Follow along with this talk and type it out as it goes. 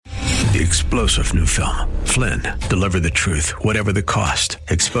The explosive new film, Flynn, deliver the truth, whatever the cost,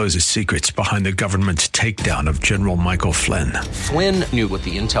 exposes secrets behind the government's takedown of General Michael Flynn. Flynn knew what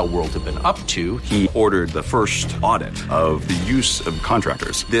the intel world had been up to. He ordered the first audit of the use of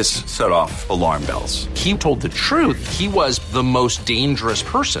contractors. This set off alarm bells. He told the truth. He was the most dangerous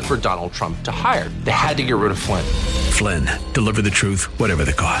person for Donald Trump to hire. They had to get rid of Flynn. Flynn, deliver the truth, whatever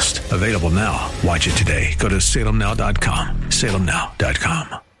the cost. Available now. Watch it today. Go to salemnow.com.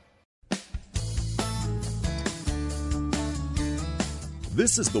 salemnow.com.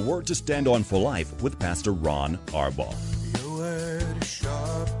 This is the Word to Stand On for Life with Pastor Ron Arbaugh. Your word is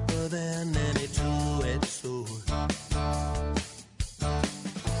sharper than any two-edged sword,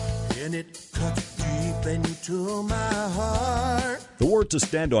 and it cuts deep into my heart. The Word to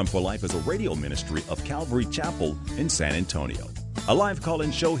Stand On for Life is a radio ministry of Calvary Chapel in San Antonio. A live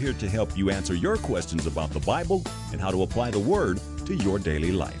call-in show here to help you answer your questions about the Bible and how to apply the Word to your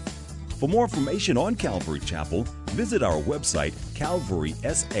daily life. For more information on Calvary Chapel, visit our website,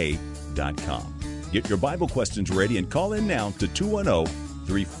 calvarysa.com. Get your Bible questions ready and call in now to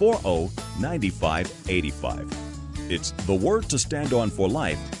 210-340-9585. It's The Word to Stand On for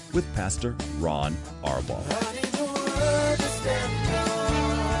Life with Pastor Ron Arbaugh.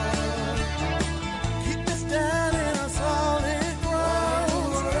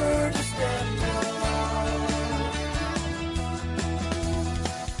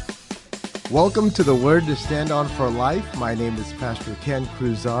 Welcome to the Word to Stand On for Life. My name is Pastor Ken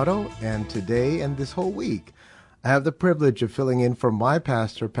Cruzado, and today and this whole week, I have the privilege of filling in for my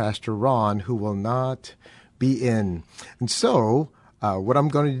pastor, Pastor Ron, who will not be in. And so, what I'm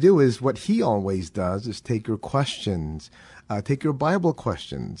going to do is what he always does, is take your questions, take your Bible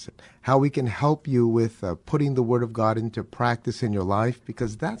questions, how we can help you with putting the Word of God into practice in your life,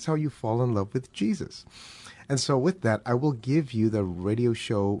 because that's how you fall in love with Jesus. And so with that, I will give you the radio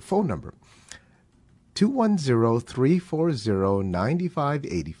show phone number.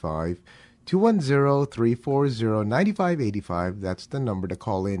 210-340-9585, 210-340-9585. That's the number to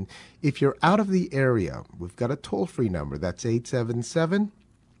call in. If you're out of the area, we've got a toll-free number. That's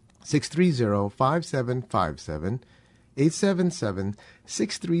 877-630-5757,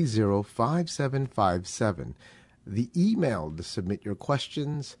 877-630-5757. The email to submit your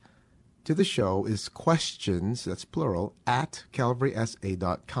questions to the show is questions, that's plural, at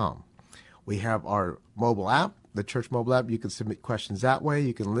calvarysa.com. We have our mobile app, the church mobile app. You can submit questions that way.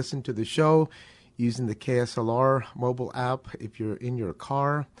 You can listen to the show using the KSLR mobile app if you're in your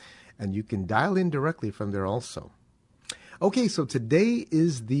car, and you can dial in directly from there also. Okay, so today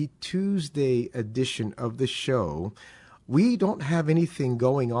is the Tuesday edition of the show. We don't have anything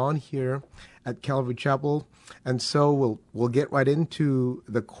going on here at Calvary Chapel, and so we'll get right into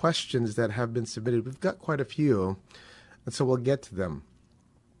the questions that have been submitted. We've got quite a few, and so we'll get to them.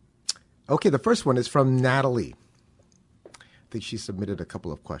 Okay, the first one is from Natalie. I think she submitted a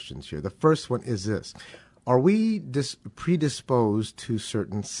couple of questions here. The first one is this: are we predisposed to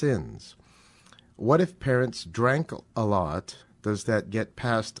certain sins? What if parents drank a lot? Does that get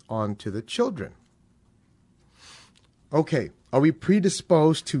passed on to the children? Okay, are we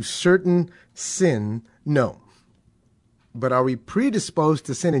predisposed to certain sin? No. But are we predisposed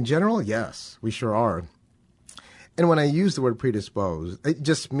to sin in general? Yes, we sure are. And when I use the word predisposed, it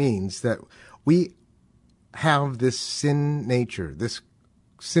just means that we have this sin nature, this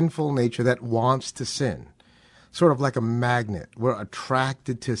sinful nature that wants to sin, sort of like a magnet. We're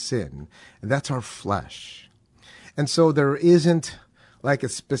attracted to sin, and that's our flesh. And so there isn't like a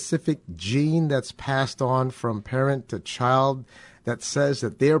specific gene that's passed on from parent to child that says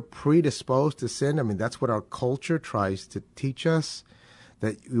that they're predisposed to sin. I mean, that's what our culture tries to teach us,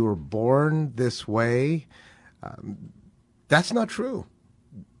 that you were born this way. That's not true.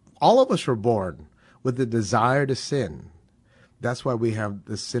 All of us were born with the desire to sin. That's why we have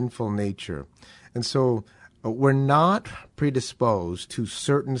the sinful nature. And so we're not predisposed to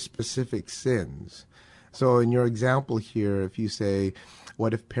certain specific sins. So in your example here, if you say,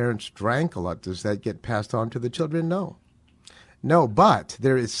 what if parents drank a lot? Does that get passed on to the children? No. No, but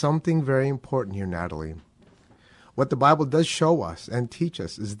there is something very important here, Natalie. What the Bible does show us and teach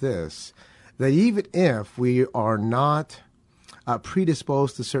us is this: that even if we are not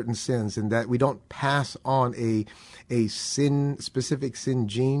predisposed to certain sins, and that we don't pass on a specific sin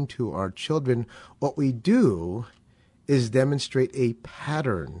gene to our children, what we do is demonstrate a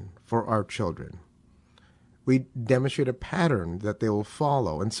pattern for our children. We demonstrate a pattern that they will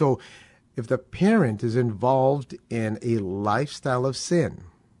follow. And so if the parent is involved in a lifestyle of sin,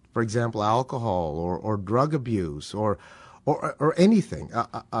 for example, alcohol or drug abuse or anything,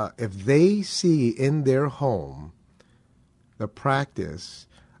 if they see in their home the practice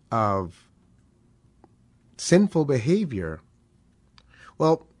of sinful behavior,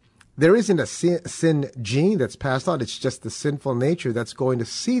 well, there isn't a sin gene that's passed on. It's just the sinful nature that's going to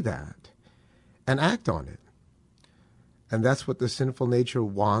see that and act on it. And that's what the sinful nature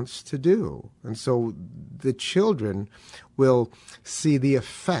wants to do. And so the children will see the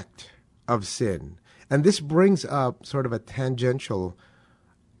effect of sin. And this brings up sort of a tangential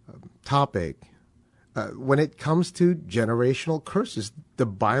topic. When it comes to generational curses, the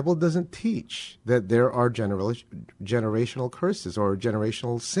Bible doesn't teach that there are generational curses or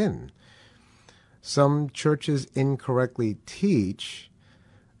generational sin. Some churches incorrectly teach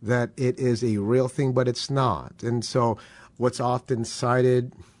that it is a real thing, but it's not. And so what's often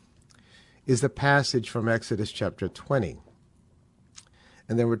cited is the passage from Exodus chapter 20.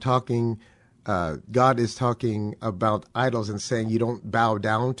 And then we're talking, God is talking about idols and saying, you don't bow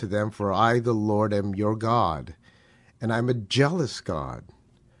down to them, for I, the Lord, am your God, and I'm a jealous God.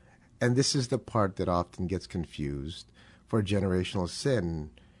 And this is the part that often gets confused for generational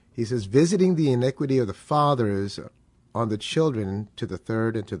sin. He says, visiting the iniquity of the fathers on the children to the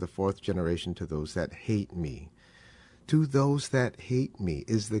third and to the fourth generation, to those that hate me. To those that hate me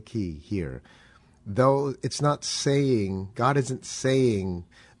is the key here. Though it's not saying, God isn't saying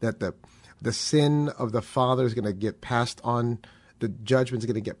that the sin of the father is going to get passed on, the judgment is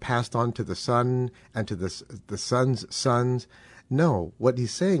going to get passed on to the son and to the son's sons. No, what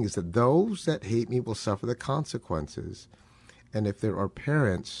he's saying is that those that hate me will suffer the consequences. And if there are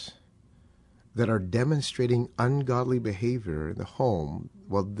parents that are demonstrating ungodly behavior in the home,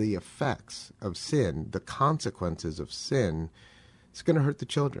 well, the effects of sin, the consequences of sin, it's going to hurt the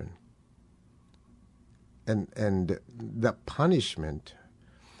children. And the punishment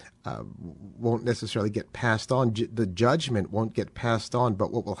won't necessarily get passed on. The judgment won't get passed on,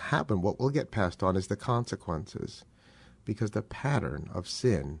 but what will happen, what will get passed on is the consequences, because the pattern of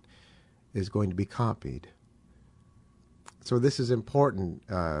sin is going to be copied. So this is important,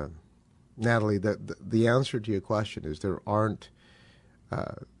 Natalie. The answer to your question is there aren't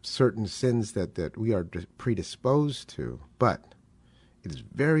certain sins that we are predisposed to, but it is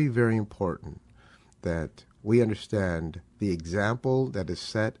very, very important that we understand the example that is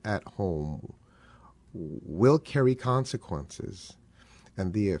set at home will carry consequences,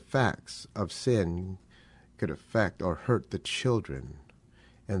 and the effects of sin could affect or hurt the children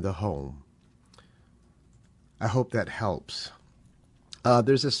in the home. I hope that helps.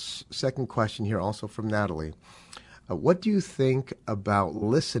 There's a second question here also from Natalie. What do you think about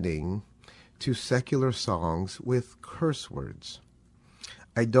listening to secular songs with curse words?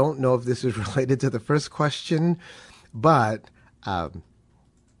 I don't know if this is related to the first question, but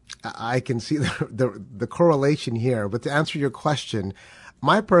I can see the correlation here. But to answer your question,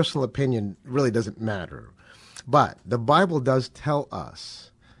 my personal opinion really doesn't matter. But the Bible does tell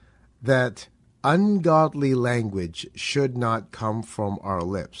us that ungodly language should not come from our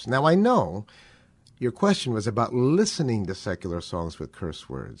lips. Now, I know your question was about listening to secular songs with curse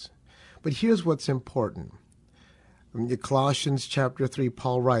words. But here's what's important. In Colossians chapter 3,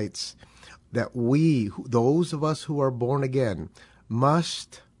 Paul writes that we, those of us who are born again,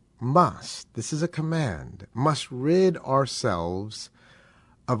 must, this is a command, must rid ourselves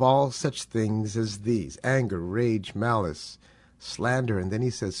of all such things as these: anger, rage, malice, slander. And then he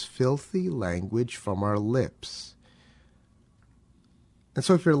says, filthy language from our lips. And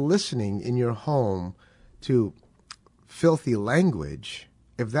so if you're listening in your home to filthy language,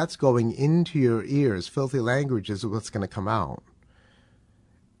 if that's going into your ears, filthy language is what's going to come out.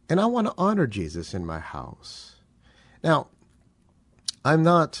 And I want to honor Jesus in my house. Now, I'm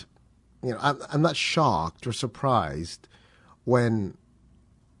not shocked or surprised when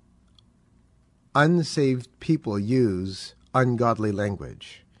unsaved people use ungodly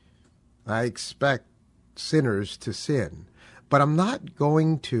language. I expect sinners to sin, but I'm not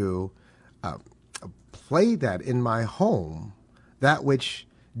going to play that in my home, that which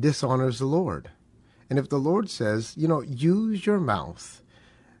dishonors the Lord. And if the Lord says, use your mouth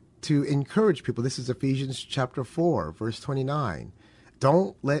to encourage people, this is Ephesians chapter 4, verse 29.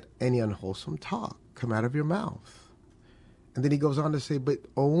 Don't let any unwholesome talk come out of your mouth. And then he goes on to say, but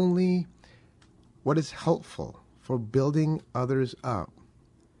only what is helpful for building others up.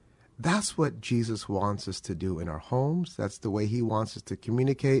 That's what Jesus wants us to do in our homes. That's the way he wants us to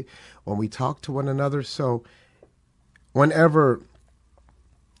communicate when we talk to one another. So whenever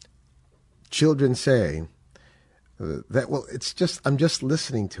children say that, well, I'm just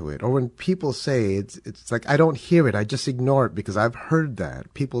listening to it. Or when people say it's like, I don't hear it, I just ignore it, because I've heard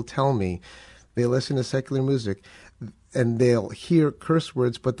that. People tell me they listen to secular music and they'll hear curse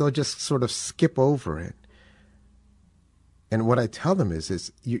words, but they'll just sort of skip over it. And what I tell them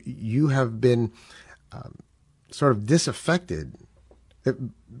is you have been sort of disaffected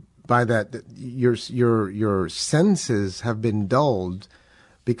by that. Your senses have been dulled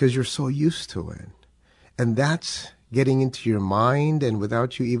because you're so used to it. And that's getting into your mind, and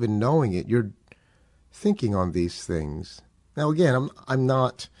without you even knowing it, you're thinking on these things. Now, again, I'm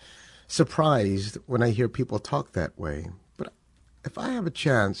not surprised when I hear people talk that way. But if I have a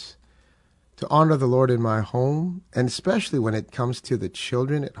chance to honor the Lord in my home, and especially when it comes to the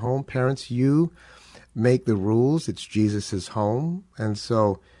children at home, parents, you make the rules. It's Jesus' home. And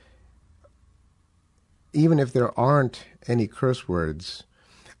so even if there aren't any curse words,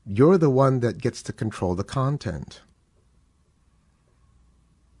 you're the one that gets to control the content.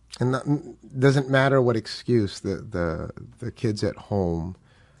 And that doesn't matter what excuse the kids at home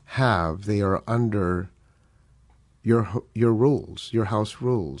have. They are under your rules, your house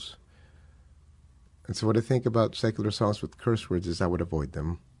rules. And so what I think about secular songs with curse words is I would avoid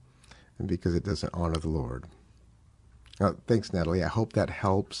them, and because it doesn't honor the Lord. Thanks, Natalie. I hope that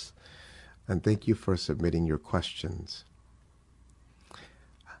helps. And thank you for submitting your questions.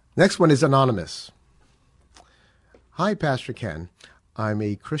 Next one is anonymous. Hi, Pastor Ken. I'm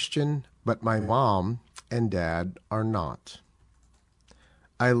a Christian, but my mom and dad are not.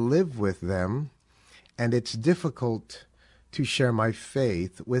 I live with them, and it's difficult to share my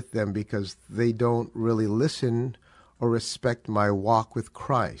faith with them because they don't really listen or respect my walk with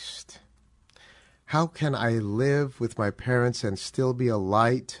Christ. How can I live with my parents and still be a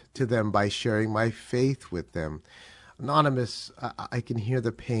light to them by sharing my faith with them? Anonymous, I can hear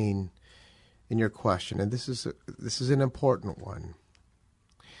the pain in your question, and this is an important one.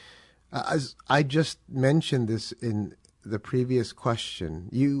 As I just mentioned this in the previous question,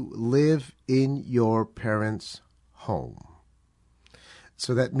 you live in your parents' home.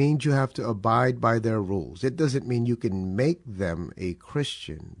 So that means you have to abide by their rules. It doesn't mean you can make them a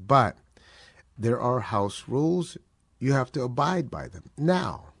Christian, but there are house rules. You have to abide by them.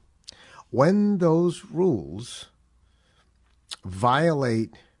 Now, when those rules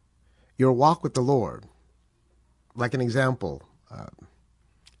violate your walk with the Lord, like an example,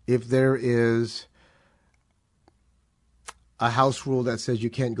 if there is a house rule that says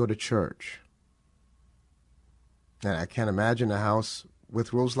you can't go to church, and I can't imagine a house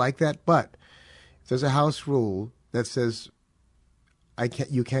with rules like that, but if there's a house rule that says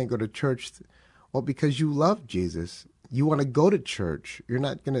you can't go to church, well, because you love Jesus, you want to go to church. You're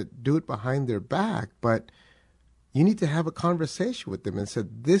not going to do it behind their back, but you need to have a conversation with them and say,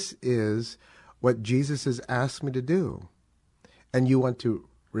 this is what Jesus has asked me to do. And you want to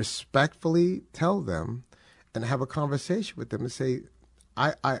respectfully tell them and have a conversation with them and say,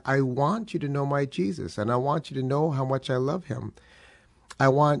 I want you to know my Jesus, and I want you to know how much I love him. I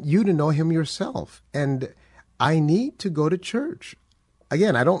want you to know him yourself, and I need to go to church.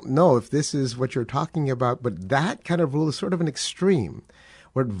 Again, I don't know if this is what you're talking about, but that kind of rule is sort of an extreme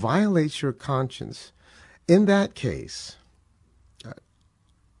where it violates your conscience. In that case,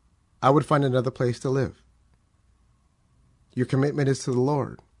 I would find another place to live. Your commitment is to the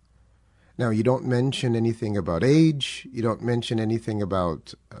Lord. Now, you don't mention anything about age. You don't mention anything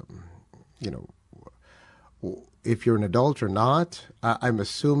about, if you're an adult or not. I'm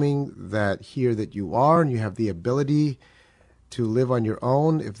assuming that here that you are and you have the ability to live on your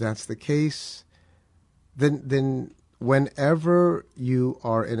own. If that's the case, then whenever you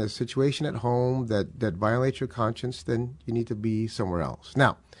are in a situation at home that violates your conscience, then you need to be somewhere else.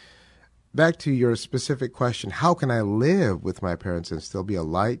 Now, back to your specific question, how can I live with my parents and still be a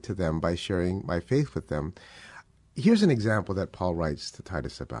light to them by sharing my faith with them? Here's an example that Paul writes to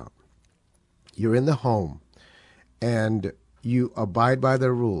Titus about. You're in the home, and you abide by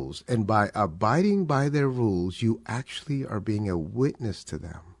their rules. And by abiding by their rules, you actually are being a witness to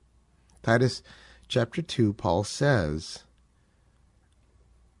them. Titus chapter 2, Paul says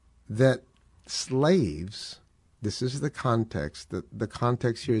that slaves, this is the context. The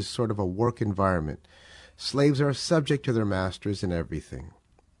context here is sort of a work environment. Slaves are subject to their masters in everything,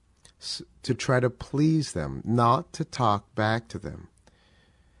 to try to please them, not to talk back to them.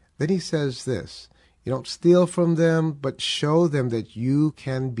 Then he says this, you don't steal from them, but show them that you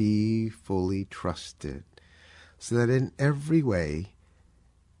can be fully trusted, so that in every way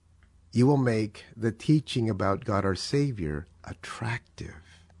you will make the teaching about God our Savior attractive.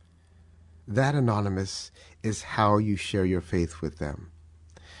 That, anonymous, is how you share your faith with them.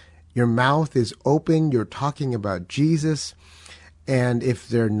 Your mouth is open, you're talking about Jesus, and if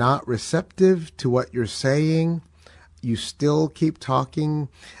they're not receptive to what you're saying, you still keep talking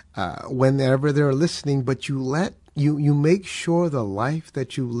whenever they're listening, but you make sure the life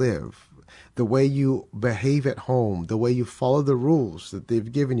that you live, the way you behave at home, the way you follow the rules that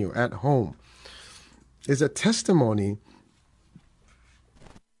they've given you at home, is a testimony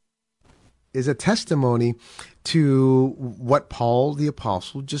to what Paul the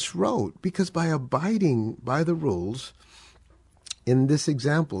Apostle just wrote. Because by abiding by the rules, in this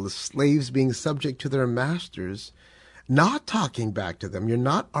example, the slaves being subject to their masters, not talking back to them, you're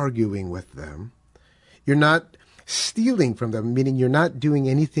not arguing with them, you're not stealing from them, meaning you're not doing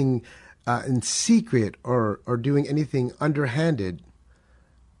anything in secret or doing anything underhanded.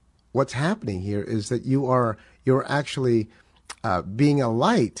 What's happening here is that you're actually being a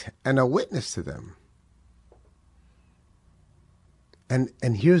light and a witness to them.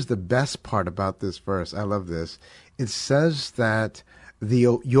 And here's the best part about this verse. I love this. It says that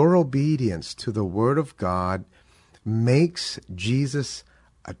your obedience to the Word of God makes Jesus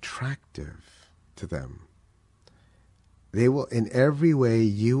attractive to them. They will, in every way,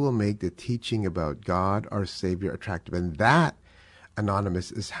 you will make the teaching about God, our Savior, attractive. And that,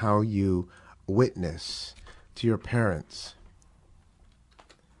 Anonymous, is how you witness to your parents.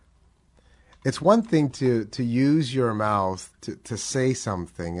 It's one thing to use your mouth to say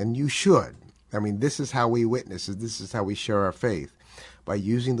something, and you should. I mean, this is how we witness. This is how we share our faith, by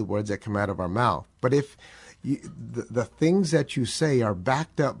using the words that come out of our mouth. But if the things that you say are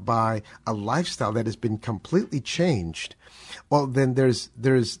backed up by a lifestyle that has been completely changed, well, then there's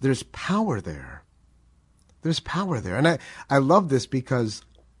power there. There's power there. And I love this, because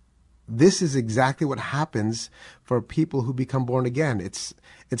this is exactly what happens for people who become born again.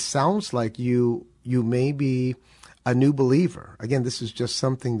 It sounds like you may be a new believer. Again, this is just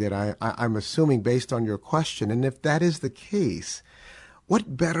something that I'm assuming based on your question. And if that is the case,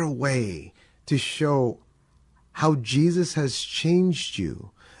 what better way to show how Jesus has changed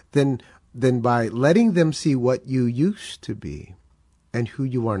you than by letting them see what you used to be and who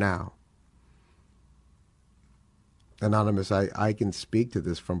you are now? Anonymous, I can speak to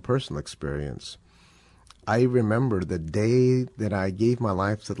this from personal experience. I remember the day that I gave my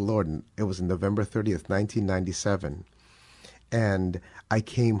life to the Lord, and it was November 30th, 1997. And I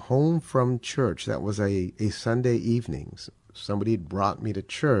came home from church. That was a Sunday evening. Somebody had brought me to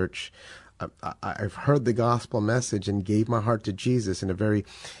church. I've heard the gospel message and gave my heart to Jesus in a very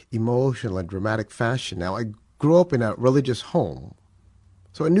emotional and dramatic fashion. Now, I grew up in a religious home,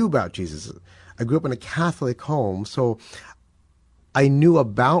 so I knew about Jesus. I grew up in a Catholic home, so I knew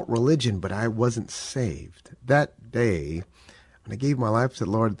about religion, but I wasn't saved. That day, when I gave my life to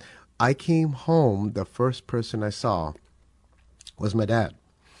the Lord, I came home, the first person I saw was my dad.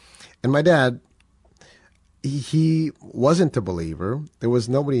 And my dad, he wasn't a believer. There was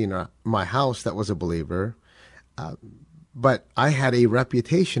nobody in my house that was a believer. But I had a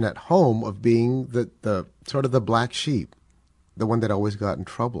reputation at home of being the sort of the black sheep, the one that always got in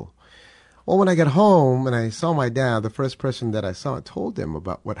trouble. Well, when I got home and I saw my dad, the first person that I saw, I told him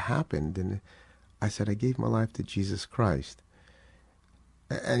about what happened. And I said, I gave my life to Jesus Christ.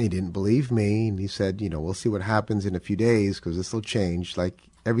 And he didn't believe me. And he said, we'll see what happens in a few days, because this will change. Like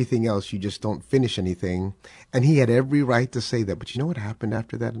everything else, you just don't finish anything. And he had every right to say that. But you know what happened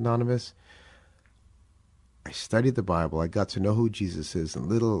after that, Anonymous? I studied the Bible. I got to know who Jesus is. And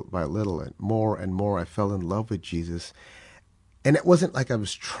little by little and more, I fell in love with Jesus. And it wasn't like I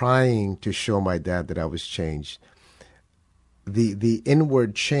was trying to show my dad that I was changed. The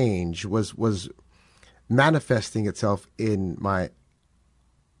inward change was manifesting itself in my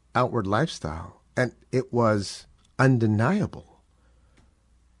outward lifestyle. And it was undeniable,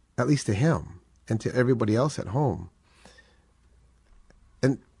 at least to him and to everybody else at home.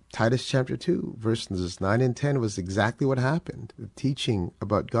 And Titus chapter 2, verses 9 and 10 was exactly what happened. The teaching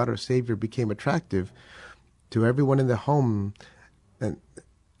about God our Savior became attractive to everyone in the home, and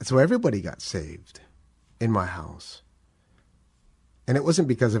so everybody got saved in my house. And it wasn't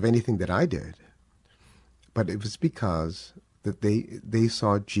because of anything that I did, but it was because that they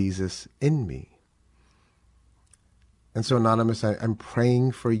saw Jesus in me. And so, Anonymous, I'm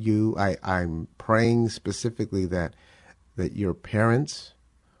praying for you. I'm praying specifically that your parents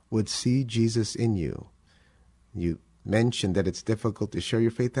would see Jesus in you. You mentioned that it's difficult to share your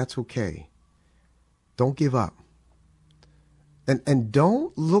faith. That's okay. Don't give up. And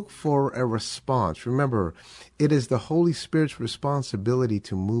don't look for a response. Remember, it is the Holy Spirit's responsibility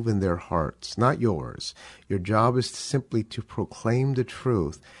to move in their hearts, not yours. Your job is simply to proclaim the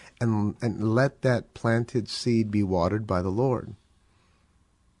truth and let that planted seed be watered by the Lord.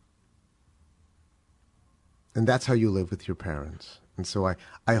 And that's how you live with your parents. And so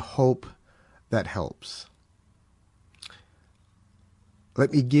I hope that helps.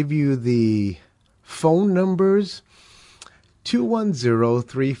 Let me give you the phone numbers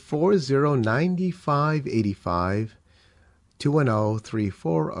 210-340-9585,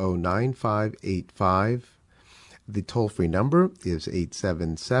 210-340-9585. The toll-free number is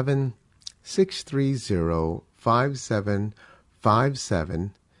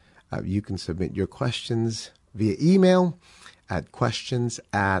 877-630-5757. You can submit your questions via email at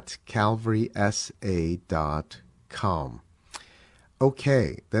questions@calvarysa.com.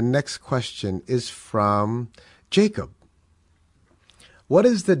 Okay, the next question is from Jacob. What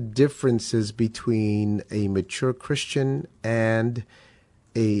is the differences between a mature Christian and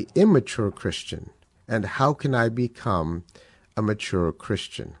an immature Christian? And how can I become a mature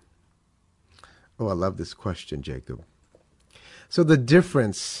Christian? Oh, I love this question, Jacob. So the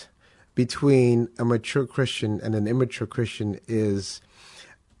difference between a mature Christian and an immature Christian is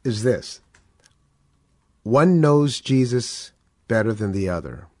this. One knows Jesus better than the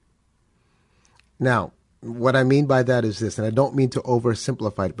other. Now, what I mean by that is this, and I don't mean to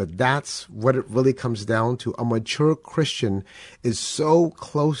oversimplify it, but that's what it really comes down to. A mature Christian is so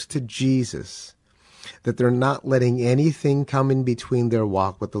close to Jesus that they're not letting anything come in between their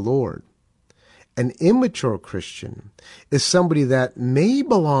walk with the Lord. An immature Christian is somebody that may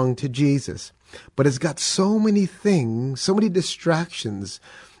belong to Jesus, but has got so many things, so many distractions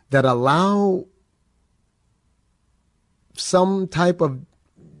that allow some type of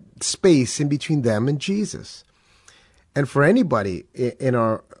space in between them and Jesus. And for anybody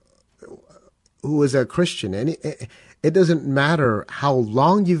who is a Christian, it doesn't matter how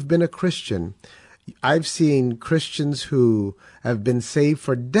long you've been a Christian. I've seen Christians who have been saved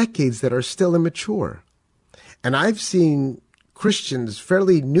for decades that are still immature. And I've seen Christians,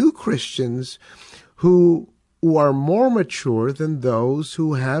 fairly new Christians, who are more mature than those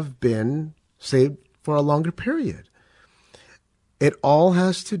who have been saved for a longer period. It all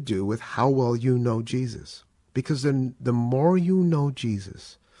has to do with how well you know Jesus. Because then the more you know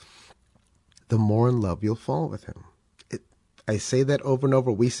Jesus, the more in love you'll fall with him. I say that over and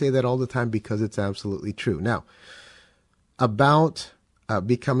over. We say that all the time because it's absolutely true. Now, about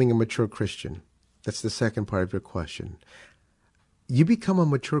becoming a mature Christian, that's the second part of your question. You become a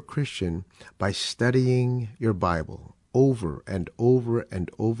mature Christian by studying your Bible over and over and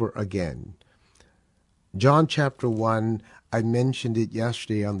over again. John chapter 1, I mentioned it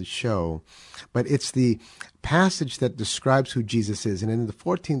yesterday on the show, but it's the passage that describes who Jesus is. And in the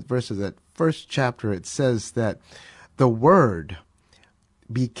 14th verse of that first chapter, it says that the Word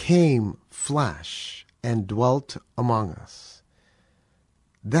became flesh and dwelt among us.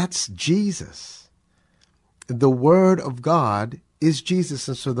 That's Jesus. The Word of God is Jesus.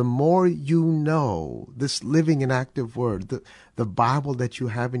 And so the more you know this living and active Word, the Bible that you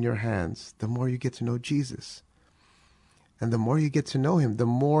have in your hands, the more you get to know Jesus. And the more you get to know him, the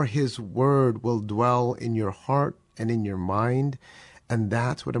more his Word will dwell in your heart and in your mind. And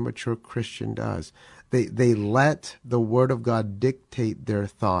that's what a mature Christian does. They let the Word of God dictate their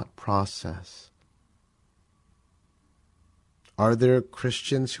thought process. Are there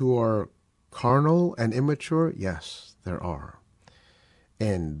Christians who are carnal and immature? Yes, there are.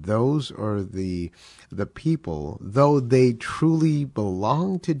 And those are the people, though they truly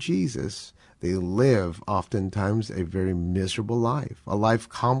belong to Jesus, they live oftentimes a very miserable life, a life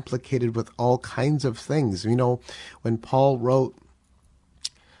complicated with all kinds of things. You know, when Paul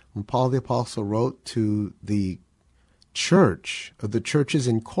the Apostle wrote to the churches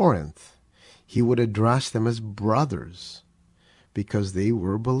in Corinth, he would address them as brothers because they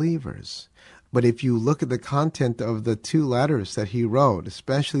were believers. But if you look at the content of the two letters that he wrote,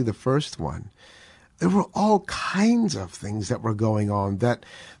 especially the first one, there were all kinds of things that were going on,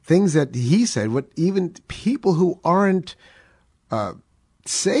 things that he said, what even people who aren't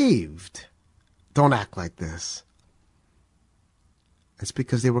saved don't act like this. It's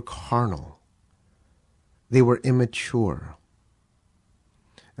because they were carnal. They were immature.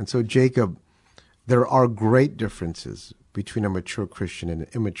 And so, Jacob, there are great differences between a mature Christian and an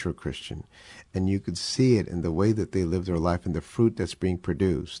immature Christian. And you could see it in the way that they live their life and the fruit that's being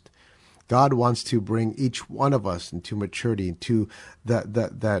produced. God wants to bring each one of us into maturity, into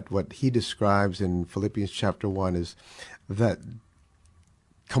that what he describes in Philippians chapter 1 is that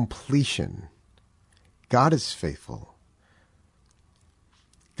completion. God is faithful.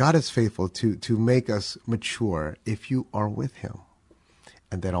 God is faithful to make us mature if you are with him.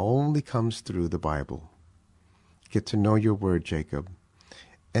 And that only comes through the Bible. Get to know your Word, Jacob.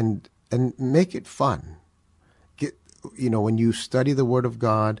 And make it fun. When you study the Word of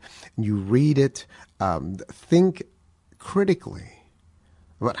God and you read it, think critically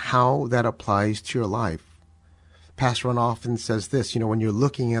about how that applies to your life. Pastor Ron often says this, when you're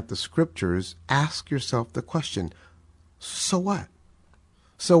looking at the Scriptures, ask yourself the question, So what?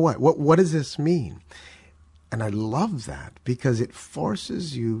 So what? What does this mean? And I love that because it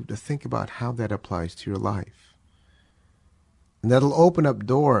forces you to think about how that applies to your life. And that'll open up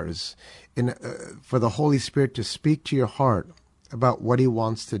doors for the Holy Spirit to speak to your heart about what he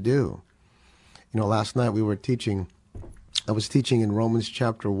wants to do. You know, last night I was teaching in Romans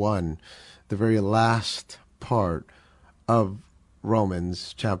chapter 1, the very last part of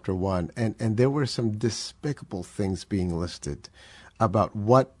Romans chapter 1. And there were some despicable things being listed about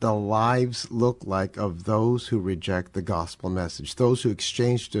what the lives look like of those who reject the gospel message, those who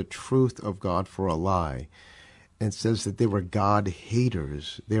exchange the truth of God for a lie. And says that they were God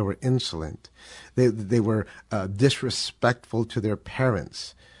haters. They were insolent. They were disrespectful to their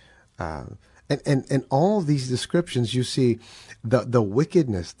parents. And all these descriptions, you see the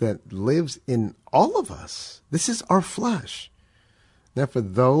wickedness that lives in all of us. This is our flesh. Now, for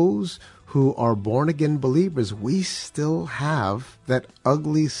those who are born-again believers, we still have that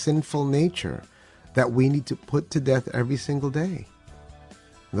ugly, sinful nature that we need to put to death every single day.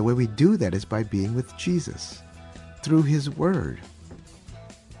 And the way we do that is by being with Jesus through his word.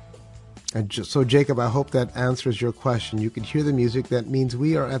 And so, Jacob, I hope that answers your question. You can hear the music. That means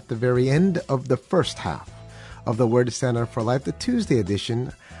we are at the very end of the first half of the Word to Stand On for Life, the Tuesday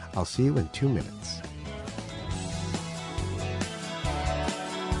edition. I'll see you in 2 minutes.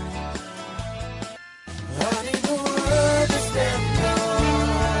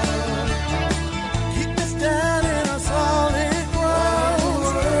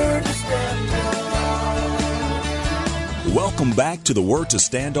 Welcome back to the Word to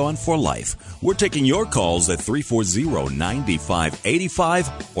Stand On for Life. We're taking your calls at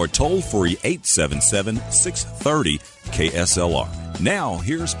 340-9585 or toll free 877-630-KSLR. Now,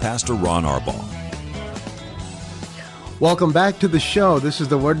 here's Pastor Ron Arbaugh. Welcome back to the show. This is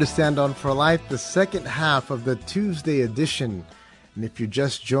the Word to Stand On for Life, the second half of the Tuesday edition. And if you're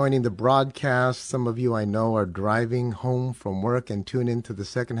just joining the broadcast, some of you I know are driving home from work and tune into the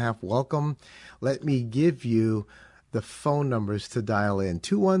second half. Welcome. Let me give you the phone numbers to dial in: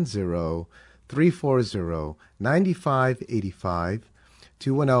 210-340-9585,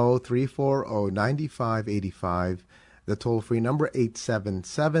 210-340-9585, the toll-free number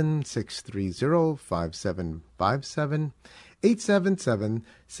 877-630-5757,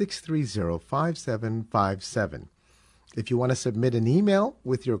 877-630-5757. If you want to submit an email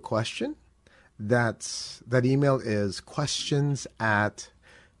with your question, that email is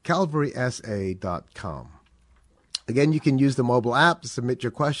questions@calvarysa.com. Again, you can use the mobile app to submit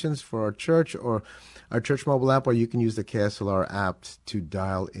your questions for our church or our church mobile app, or you can use the KSLR app to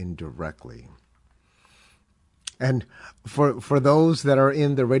dial in directly. And for those that are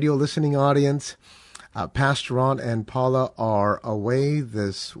in the radio listening audience, Pastor Ron and Paula are away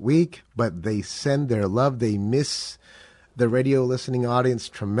this week, but they send their love. They miss the radio listening audience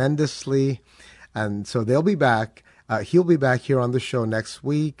tremendously. And so they'll be back. He'll be back here on the show next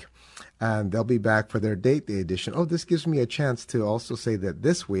week. And they'll be back for their Date Day edition. Oh, this gives me a chance to also say that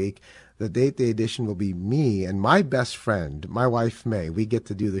this week, the Date Day edition will be me and my best friend, my wife, May. We get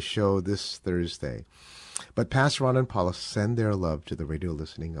to do the show this Thursday. But Pastor Ron and Paula send their love to the radio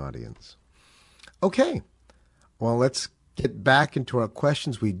listening audience. Okay. Well, let's get back into our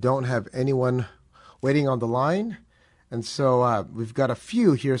questions. We don't have anyone waiting on the line. And so we've got a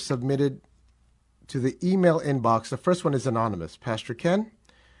few here submitted to the email inbox. The first one is anonymous. Pastor Ken,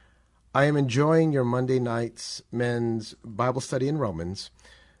 I am enjoying your Monday night's men's Bible study in Romans.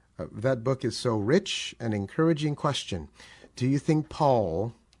 That book is so rich and encouraging. Question: do you think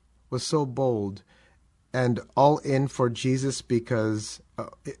Paul was so bold and all in for Jesus because...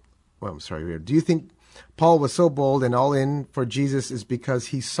 Do you think Paul was so bold and all in for Jesus is because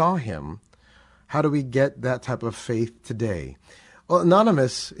he saw him? How do we get that type of faith today? Well,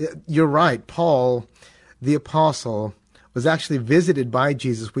 anonymous, you're right. Paul, the apostle, was actually visited by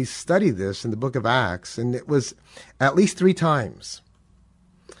Jesus. We study this in the book of Acts, and it was at least 3 times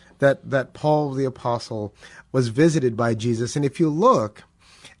that Paul the apostle was visited by Jesus. And if you look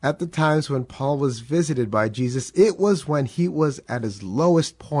at the times when Paul was visited by Jesus, it was when he was at his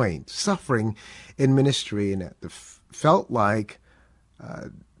lowest point, suffering in ministry, and felt like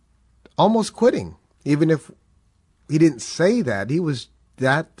almost quitting. Even if he didn't say that, he was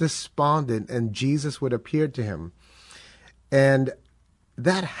that despondent, and Jesus would appear to him. And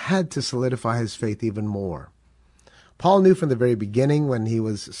that had to solidify his faith even more. Paul knew from the very beginning when he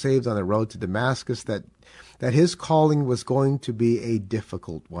was saved on the road to Damascus that his calling was going to be a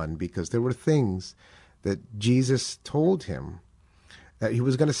difficult one, because there were things that Jesus told him that he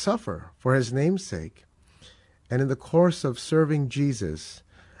was going to suffer for his name's sake. And in the course of serving Jesus,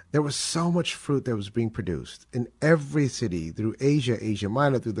 There was so much fruit that was being produced in every city through Asia, Asia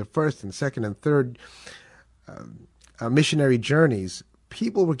Minor, through the first and second and third missionary journeys.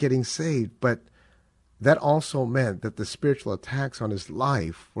 People were getting saved, but that also meant that the spiritual attacks on his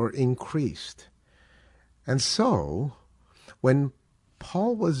life were increased. And so, when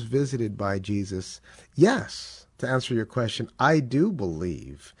Paul was visited by Jesus, yes, to answer your question, I do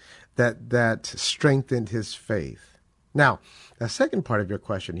believe that strengthened his faith. Now, the second part of your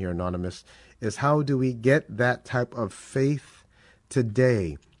question here, Anonymous, is how do we get that type of faith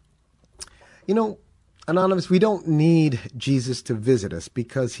today? You know, Anonymous, we don't need Jesus to visit us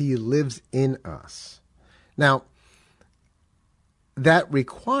because he lives in us. Now, that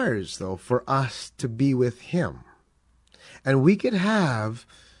requires, though, for us to be with him. And we could have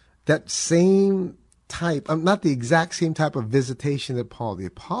that same type, not the exact same type of visitation that Paul the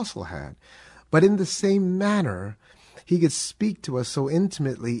Apostle had, but in the same manner, he could speak to us so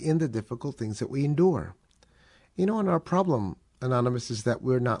intimately in the difficult things that we endure. You know, and our problem, Anonymous, is that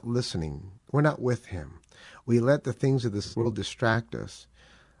we're not listening. We're not with him. We let the things of this world distract us.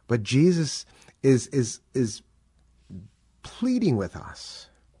 But Jesus is pleading with us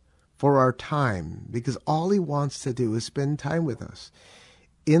for our time, because all he wants to do is spend time with us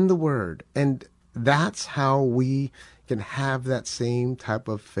in the Word. And that's how we can have that same type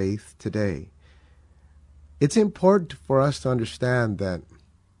of faith today. It's important for us to understand that,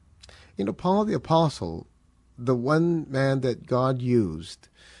 you know, Paul the Apostle, the one man that God used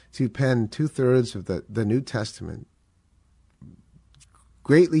to pen 2/3 of the New Testament,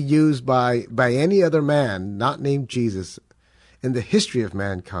 greatly used by any other man not named Jesus in the history of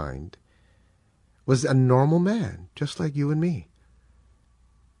mankind, was a normal man, just like you and me.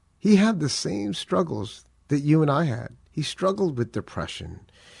 He had the same struggles that you and I had. He struggled with depression.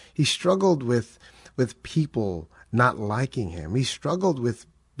 He struggled with people not liking him. He struggled with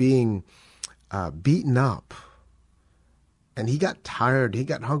being beaten up. And he got tired. He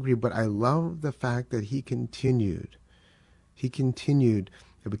got hungry. But I love the fact that he continued. He continued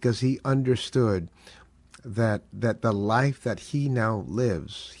because he understood that the life that he now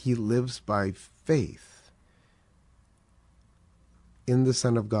lives, he lives by faith in the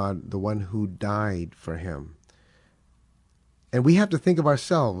Son of God, the one who died for him. And we have to think of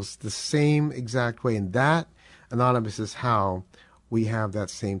ourselves the same exact way. And that, Anonymous, is how we have that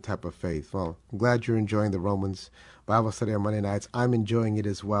same type of faith. Well, I'm glad you're enjoying the Romans Bible study on Monday nights. I'm enjoying it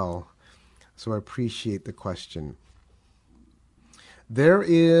as well. So I appreciate the question. There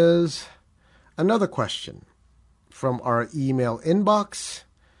is another question from our email inbox.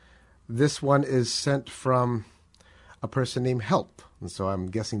 This one is sent from a person named Help. And so I'm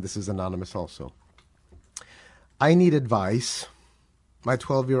guessing this is anonymous also. I need advice. My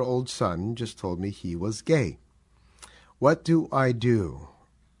 12-year-old son just told me he was gay. What do I do?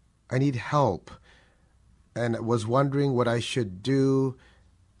 I need help and was wondering what I should do,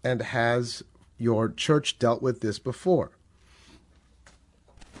 and has your church dealt with this before?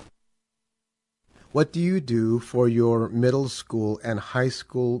 What do you do for your middle school and high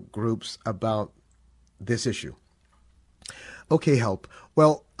school groups about this issue? Okay, Help.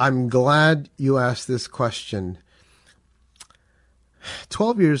 Well, I'm glad you asked this question.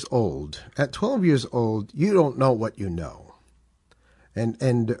 12 years old. At 12 years old, you don't know what you know.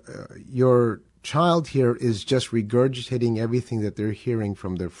 And your child here is just regurgitating everything that they're hearing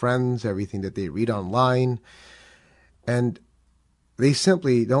from their friends, everything that they read online. And they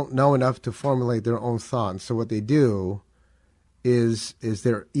simply don't know enough to formulate their own thoughts. So what they do is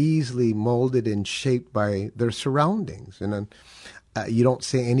they're easily molded and shaped by their surroundings. And you don't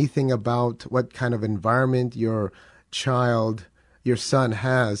say anything about what kind of environment your son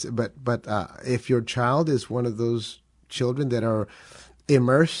has. But if your child is one of those children that are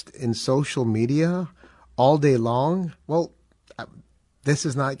immersed in social media all day long, well, this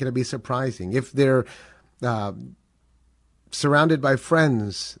is not going to be surprising. If they're surrounded by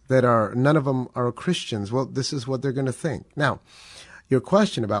friends that none of them are Christians, well, this is what they're going to think. Now, your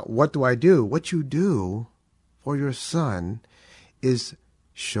question about what do I do? What you do for your son is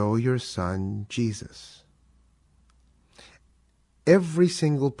show your son Jesus. Every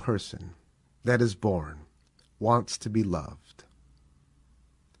single person that is born wants to be loved.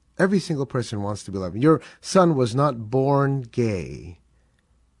 Every single person wants to be loved. Your son was not born gay.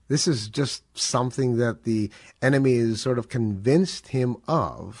 This is just something that the enemy has sort of convinced him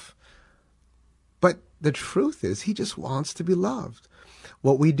of. But the truth is, he just wants to be loved.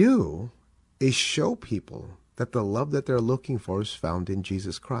 What we do is show people that the love that they're looking for is found in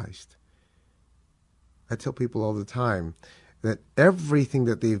Jesus Christ. I tell people all the time that everything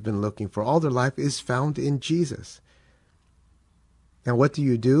that they've been looking for all their life is found in Jesus. And what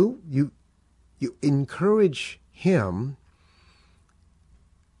do? You encourage him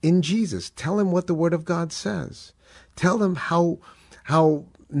in Jesus. Tell him what the Word of God says. Tell him how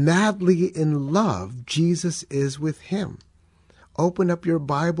madly in love Jesus is with him. Open up your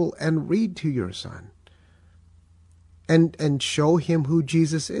Bible and read to your son. And show him who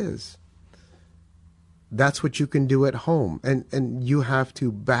Jesus is. That's what you can do at home. And you have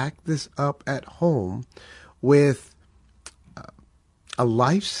to back this up at home with a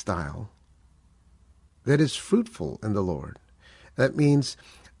lifestyle that is fruitful in the Lord. That means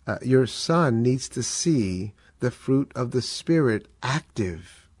your son needs to see the fruit of the Spirit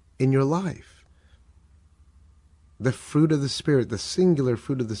active in your life. The fruit of the Spirit, the singular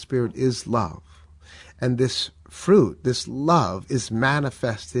fruit of the Spirit, is love. And this fruit, this love, is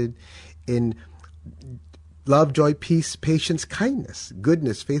manifested in love, joy, peace, patience, kindness,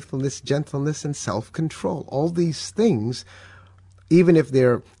 goodness, faithfulness, gentleness, and self-control. All these things, even if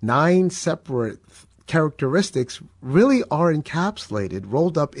they're 9 separate characteristics, really are encapsulated,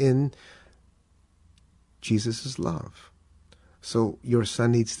 rolled up in Jesus' love. So your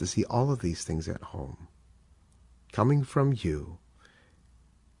son needs to see all of these things at home, coming from you,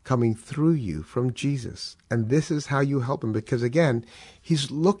 coming through you from Jesus. And this is how you help him, because again,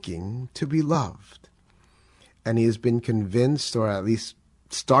 he's looking to be loved. And he has been convinced, or at least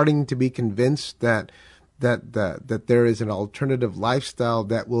starting to be convinced, that there is an alternative lifestyle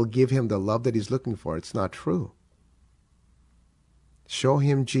that will give him the love that he's looking for. It's not true. Show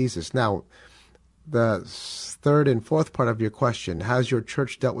him Jesus. Now, the third and fourth part of your question, has your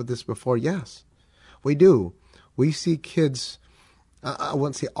church dealt with this before? Yes, we do. We see kids, I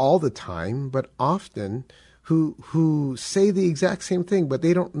won't say all the time, but often, who say the exact same thing, but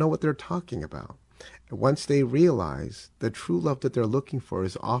they don't know what they're talking about. And once they realize the true love that they're looking for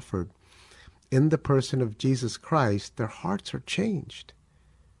is offered in the person of Jesus Christ, their hearts are changed.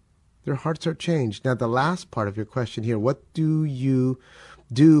 Their hearts are changed. Now, the last part of your question here, what do you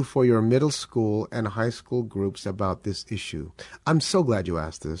do for your middle school and high school groups about this issue? I'm so glad you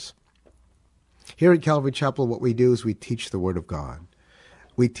asked this. Here at Calvary Chapel, what we do is we teach the Word of God.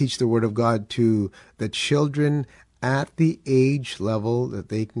 We teach the Word of God to the children at the age level that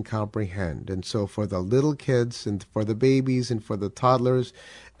they can comprehend. And so for the little kids and for the babies and for the toddlers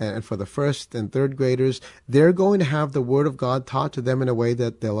and for the first and third graders, they're going to have the Word of God taught to them in a way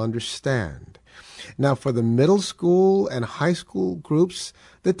that they'll understand. Now, for the middle school and high school groups,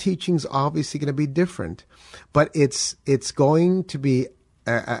 the teaching's obviously going to be different, but it's going to be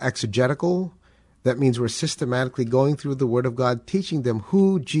exegetical. That means we're systematically going through the Word of God, teaching them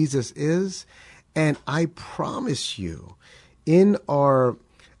who Jesus is. And I promise you, in our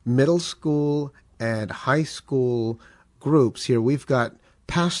middle school and high school groups here, we've got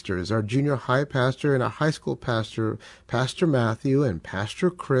pastors, our junior high pastor and our high school pastor, Pastor Matthew and Pastor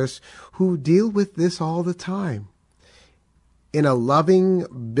Chris, who deal with this all the time in a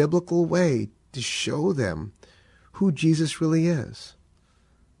loving, biblical way to show them who Jesus really is.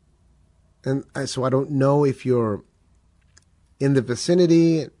 And so I don't know if you're in the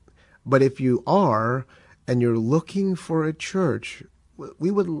vicinity, but if you are and you're looking for a church, we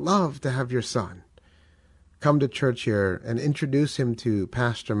would love to have your son come to church here and introduce him to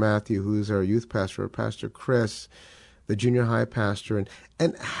Pastor Matthew, who's our youth pastor, or Pastor Chris, the junior high pastor,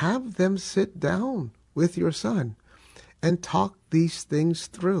 and have them sit down with your son and talk these things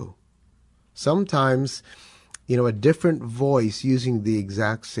through. Sometimes, a different voice using the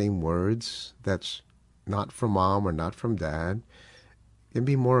exact same words that's not from mom or not from dad can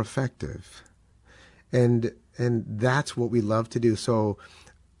be more effective. And that's what we love to do. So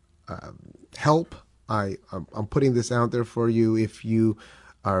help. I'm putting this out there for you. If you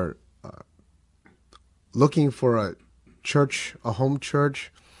are looking for a church, a home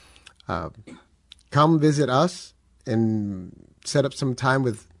church, come visit us and set up some time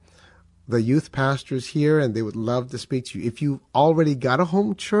with the youth pastors here, and they would love to speak to you. If you've already got a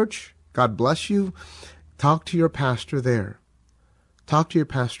home church, God bless you, talk to your pastor there. Talk to your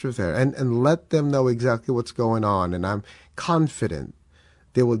pastor there and let them know exactly what's going on. And I'm confident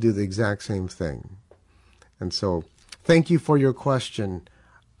they will do the exact same thing. And so thank you for your question.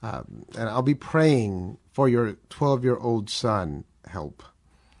 And I'll be praying for your 12-year-old son. Help.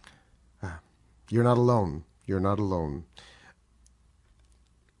 You're not alone. You're not alone.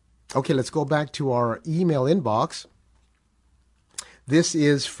 Okay, let's go back to our email inbox. This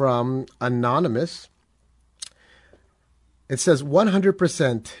is from Anonymous. It says,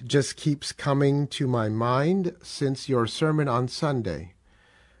 100% just keeps coming to my mind since your sermon on Sunday.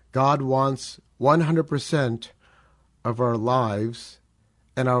 God wants 100% of our lives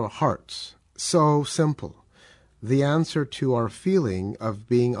and our hearts. So simple. the answer to our feeling of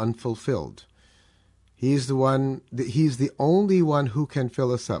being unfulfilled. He's the only one who can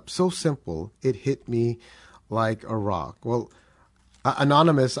fill us up. So simple, it hit me like a rock. Well,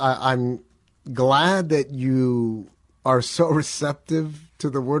 Anonymous, I'm glad that you are so receptive to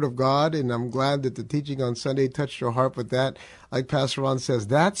the Word of God, and I'm glad that the teaching on Sunday touched your heart. But that, like Pastor Ron says,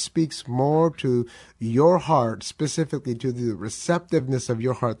 that speaks more to your heart, specifically to the receptiveness of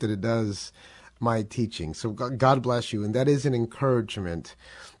your heart, than it does my teaching. So God bless you, and that is an encouragement.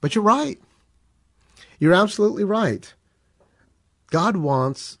 But you're right. You're absolutely right. God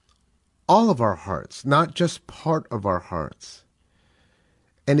wants all of our hearts, not just part of our hearts.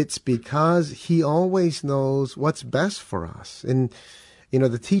 And it's because he always knows what's best for us. And,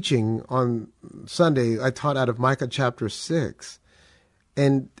 the teaching on Sunday, I taught out of Micah chapter 6.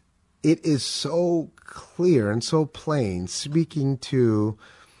 And it is so clear and so plain, speaking to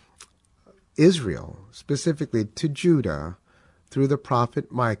Israel, specifically to Judah, through the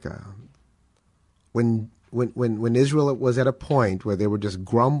prophet Micah. When Israel was at a point where they were just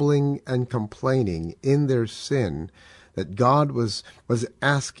grumbling and complaining in their sin, that God was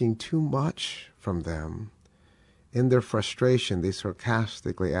asking too much from them. In their frustration, they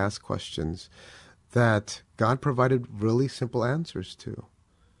sarcastically asked questions that God provided really simple answers to.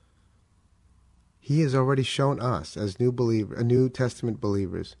 He has already shown us, as New Testament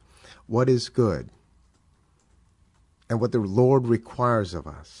believers, what is good and what the Lord requires of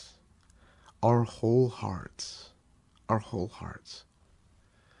us. Our whole hearts. Our whole hearts.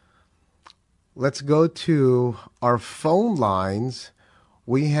 Let's go to our phone lines.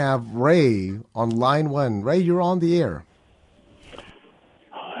 We have Ray on line 1. Ray, you're on the air.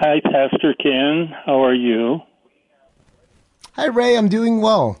 Hi, Pastor Ken. How are you? Hi, Ray. I'm doing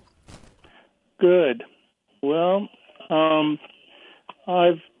well. Good. Well,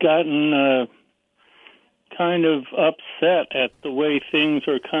 I've gotten kind of upset at the way things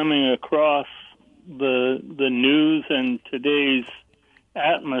are coming across the news and today's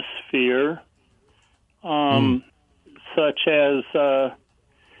atmosphere, such as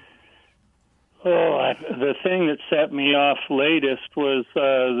the thing that set me off latest was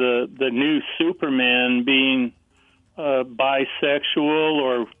the new Superman being bisexual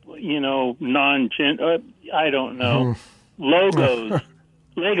or non-gender. I don't know. Legos.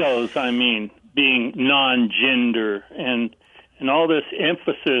 I mean, being non-gender and all this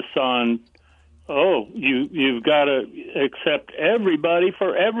emphasis on you've got to accept everybody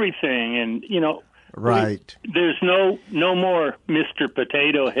for everything, and right. There's no more Mr.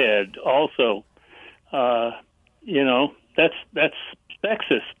 Potato Head. Also, that's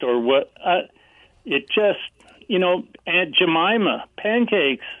sexist or what? It just Aunt Jemima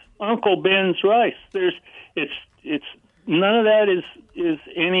pancakes, Uncle Ben's rice. It's none of that is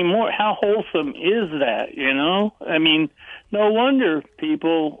anymore. How wholesome is that? I mean, no wonder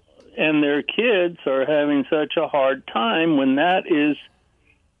people and their kids are having such a hard time when that is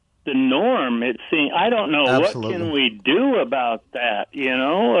the norm. It seems. I don't know. Absolutely. What can we do about that?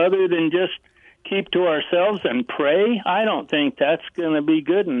 Other than just keep to ourselves and pray. I don't think that's going to be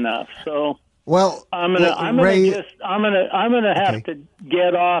good enough. So, I'm gonna have to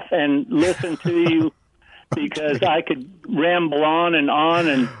get off and listen to you because I could ramble on, and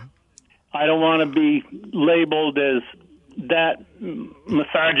I don't want to be labeled as that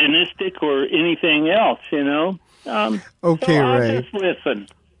misogynistic or anything else, Okay, so I'll Ray. just listen.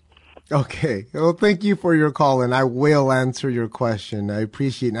 Okay. Well, thank you for your call, and I will answer your question. I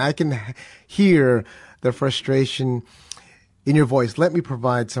appreciate it. And I can hear the frustration in your voice. Let me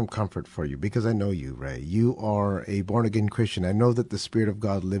provide some comfort for you, because I know you, Ray. You are a born-again Christian. I know that the Spirit of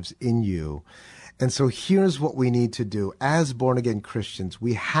God lives in you. And so here's what we need to do. As born-again Christians,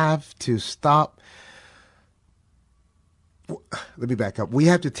 we have to stop. Let me back up. We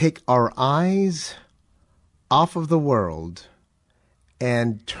have to take our eyes off of the world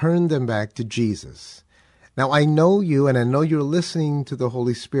and turn them back to Jesus. Now, I know you, and I know you're listening to the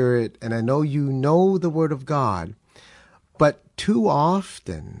Holy Spirit, and I know you know the Word of God, but too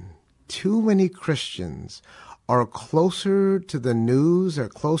often, too many Christians are closer to the news, are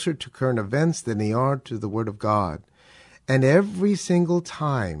closer to current events than they are to the Word of God. And every single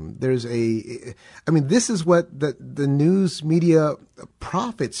time this is what the news media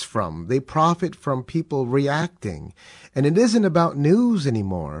profits from. They profit from people reacting. And it isn't about news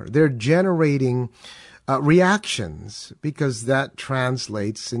anymore. They're generating reactions because that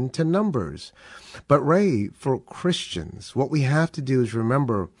translates into numbers. But Ray, for Christians, what we have to do is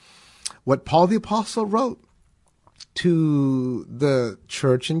remember what Paul the Apostle wrote to the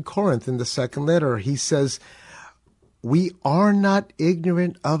church in Corinth in the second letter. He says, we are not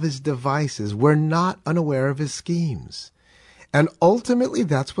ignorant of his devices. We're not unaware of his schemes. And ultimately,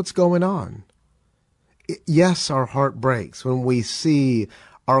 that's what's going on. Yes, our heart breaks when we see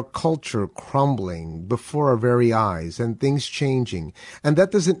our culture crumbling before our very eyes and things changing. And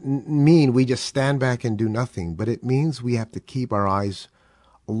that doesn't mean we just stand back and do nothing, but it means we have to keep our eyes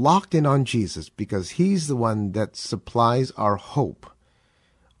locked in on Jesus, because he's the one that supplies our hope.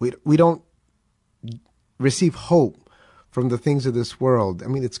 We don't receive hope from the things of this world. I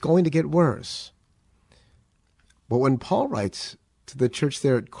mean, it's going to get worse. But when Paul writes to the church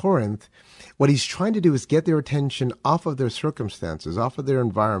there at Corinth, what he's trying to do is get their attention off of their circumstances, off of their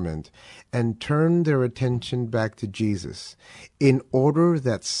environment, and turn their attention back to Jesus, in order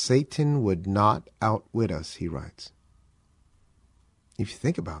that Satan would not outwit us, he writes. If you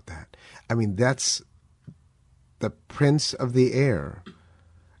think about that, I mean, that's the prince of the air.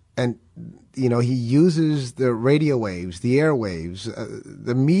 And, you know, he uses the radio waves, the airwaves,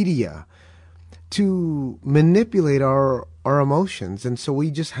 the media to manipulate our emotions. And so we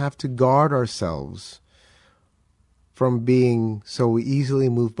just have to guard ourselves from being so easily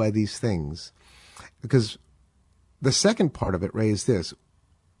moved by these things. Because the second part of it, Ray, is this.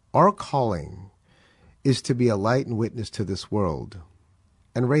 Our calling is to be a light and witness to this world.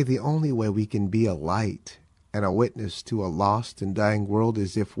 And Ray, the only way we can be a light and a witness to a lost and dying world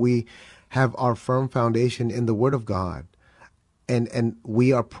is if we have our firm foundation in the Word of God, and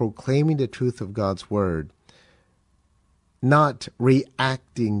we are proclaiming the truth of God's Word, not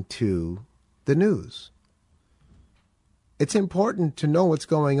reacting to the news. It's important to know what's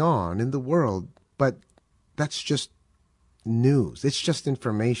going on in the world, but that's just news. It's just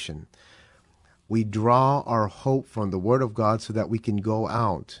information. We draw our hope from the Word of God so that we can go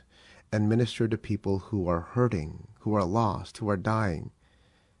out and minister to people who are hurting, who are lost, who are dying.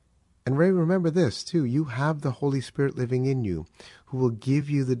 And Ray, remember this too. You have the Holy Spirit living in you who will give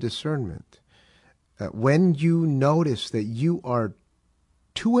you the discernment. When you notice that you are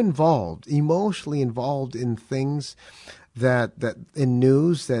too involved, emotionally involved in things that in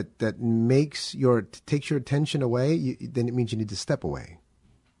news that takes your attention away, then it means you need to step away.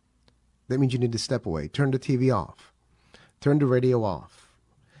 That means you need to step away. Turn the TV off. Turn the radio off.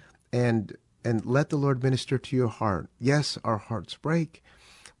 And let the Lord minister to your heart. Yes, our hearts break,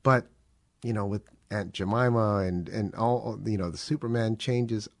 but, you know, with Aunt Jemima and all, you know, the Superman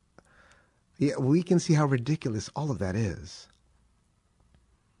changes, yeah, we can see how ridiculous all of that is.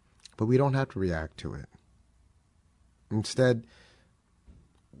 But we don't have to react to it. Instead,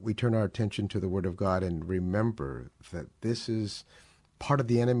 we turn our attention to the Word of God and remember that this is part of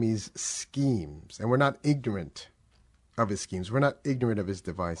the enemy's schemes, and we're not ignorant of his schemes. We're not ignorant of his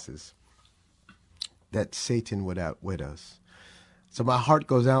devices, that Satan would outwit us. So my heart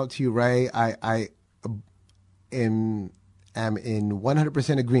goes out to you, Ray. I am in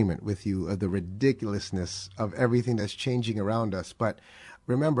 100% agreement with you of the ridiculousness of everything that's changing around us. But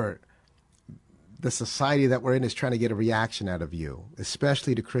remember, the society that we're in is trying to get a reaction out of you,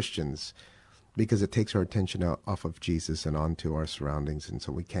 especially to Christians, because it takes our attention off of Jesus and onto our surroundings, and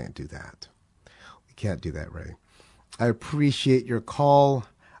so we can't do that. We can't do that, Ray. I appreciate your call.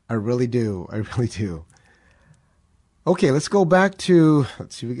 I really do. I really do. Okay, let's go back to,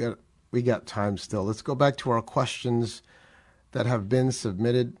 let's see, we got time still. Let's go back to our questions that have been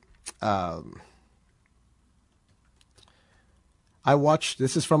submitted. I watched,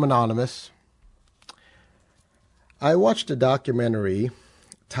 this is from Anonymous. I watched a documentary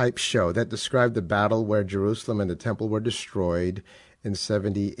type show that described the battle where Jerusalem and the temple were destroyed in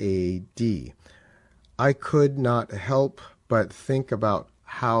 70 A.D. I could not help but think about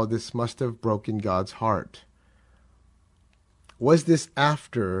how this must have broken God's heart. Was this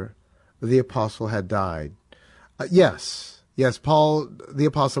after the apostle had died? Yes, Paul, the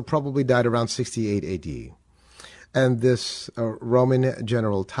apostle, probably died around 68 A.D. And this Roman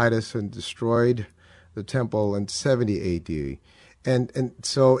general Titus had destroyed the temple in 70 A.D., And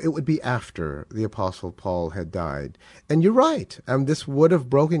so it would be after the Apostle Paul had died. And you're right. This would have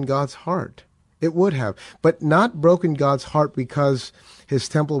broken God's heart. It would have. But not broken God's heart because his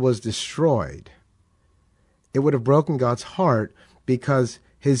temple was destroyed. It would have broken God's heart because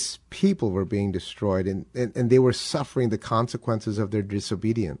his people were being destroyed and they were suffering the consequences of their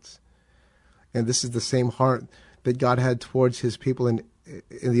disobedience. And this is the same heart that God had towards his people in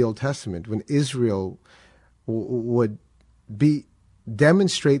the Old Testament, when Israel would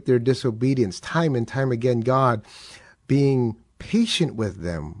demonstrate their disobedience time and time again. God, being patient with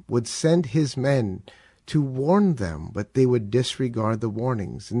them, would send his men to warn them, but they would disregard the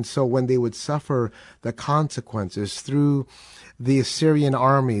warnings. And so when they would suffer the consequences through the Assyrian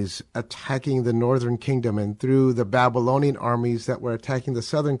armies attacking the northern kingdom and through the Babylonian armies that were attacking the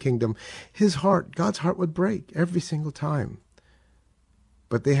southern kingdom, God's heart would break every single time.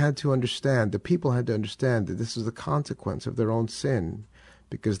 But they had to understand, the people had to understand that this was the consequence of their own sin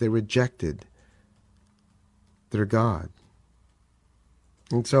because they rejected their God.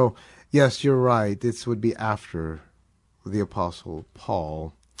 And so, yes, you're right. This would be after the Apostle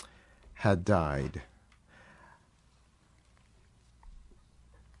Paul had died.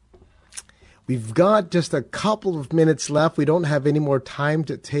 We've got just a couple of minutes left. We don't have any more time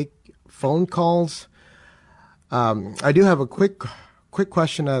to take phone calls. I do have a quick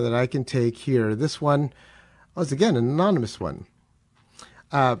question that I can take here. This one was, again, an anonymous one.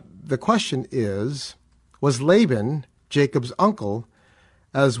 The question is, was Laban Jacob's uncle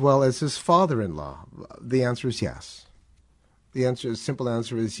as well as his father-in-law? The answer is yes. Simple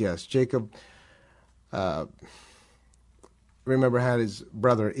answer is yes. Jacob, remember, had his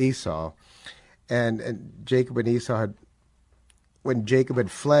brother Esau, and Jacob and Esau when Jacob had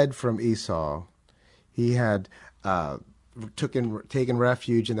fled from Esau, he had taken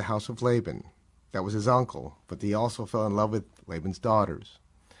refuge in the house of Laban. That was his uncle, but he also fell in love with Laban's daughters.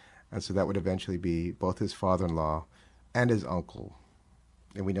 And so that would eventually be both his father-in-law and his uncle.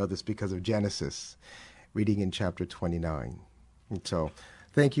 And we know this because of Genesis, reading in chapter 29. And so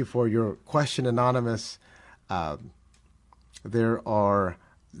thank you for your question, Anonymous. There's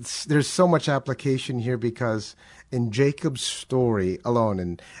so much application here because in Jacob's story alone,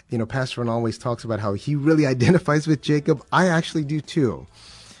 and Pastor Ron always talks about how he really identifies with Jacob. I actually do too.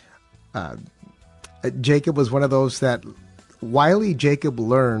 Jacob was one of those that wily Jacob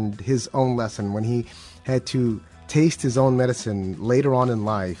learned his own lesson when he had to taste his own medicine later on in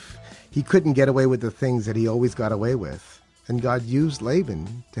life. He couldn't get away with the things that he always got away with. And God used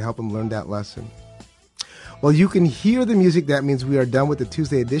Laban to help him learn that lesson. Well, you can hear the music. That means we are done with the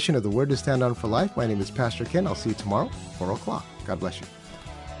Tuesday edition of The Word to Stand On for Life. My name is Pastor Ken. I'll see you tomorrow, 4 o'clock. God bless you.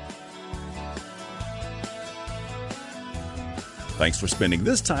 Thanks for spending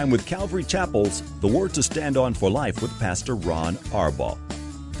this time with Calvary Chapel's The Word to Stand On for Life with Pastor Ron Arbaugh.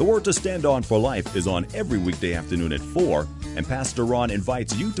 The Word to Stand On for Life is on every weekday afternoon at 4, and Pastor Ron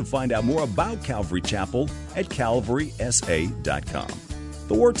invites you to find out more about Calvary Chapel at calvarysa.com.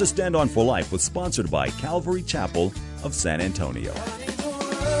 The Word to Stand On for Life was sponsored by Calvary Chapel of San Antonio.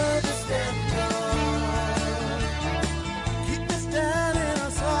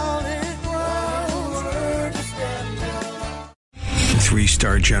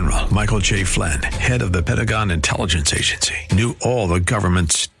 Three-star General Michael J. Flynn, head of the Pentagon Intelligence Agency, knew all the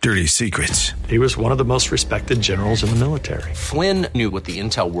government's dirty secrets. He was one of the most respected generals in the military. Flynn knew what the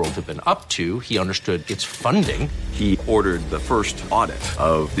intel world had been up to. He understood its funding. He ordered the first audit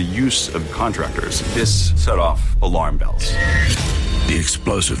of the use of contractors. This set off alarm bells. The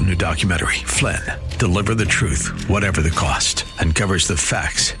explosive new documentary, Flynn, Deliver the Truth, Whatever the Cost, uncovers the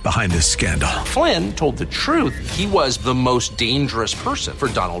facts behind this scandal. Flynn told the truth. He was the most dangerous person for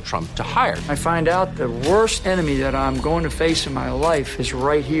Donald Trump to hire. I find out the worst enemy that I'm going to face in my life is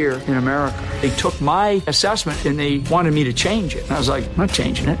right here in America. They took my assessment and they wanted me to change it. And I was like, I'm not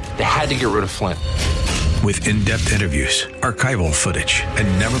changing it. They had to get rid of Flynn. With in-depth interviews, archival footage,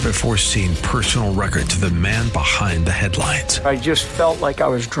 and never-before-seen personal records of the man behind the headlines. I just felt like I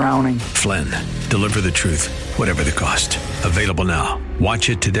was drowning. Flynn, Deliver the Truth, Whatever the Cost. Available now.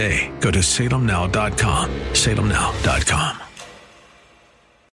 Watch it today. Go to salemnow.com. salemnow.com.